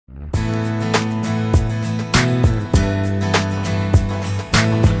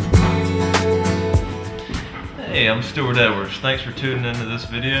I'm Stuart Edwards. Thanks for tuning into this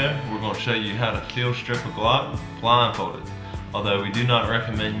video. We're going to show you how to field strip a Glock blindfolded, although we do not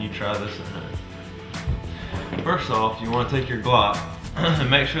recommend you try this at home. First off, you want to take your Glock and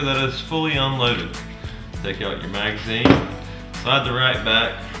make sure that it's fully unloaded. Take out your magazine, slide the right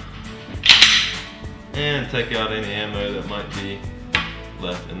back, and take out any ammo that might be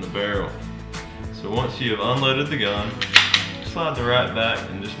left in the barrel. So once you have unloaded the gun, slide the right back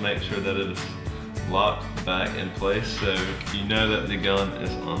and just make sure that it is locked back in place so you know that the gun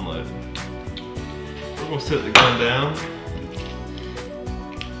is unloaded. We're going to set the gun down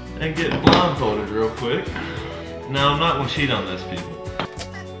and get blindfolded real quick. Now I'm not going to cheat on this, people.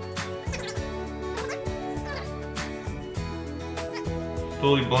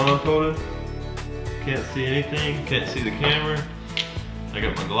 Fully blindfolded, can't see anything, can't see the camera. I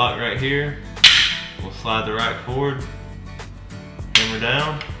got my Glock right here. We'll slide the rack forward, hammer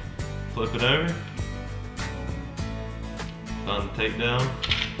down, flip it over, find the takedown.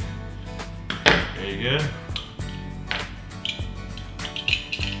 There you go.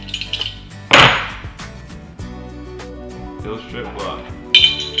 Field strip Glock.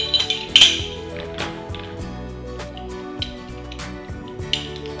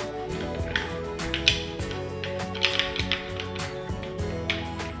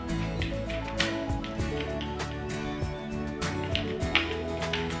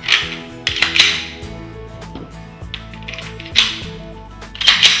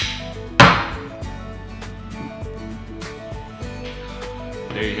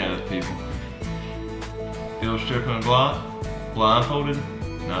 There you have it, people. Field stripping a Glock, blindfolded,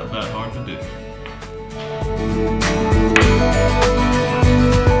 not that hard to do.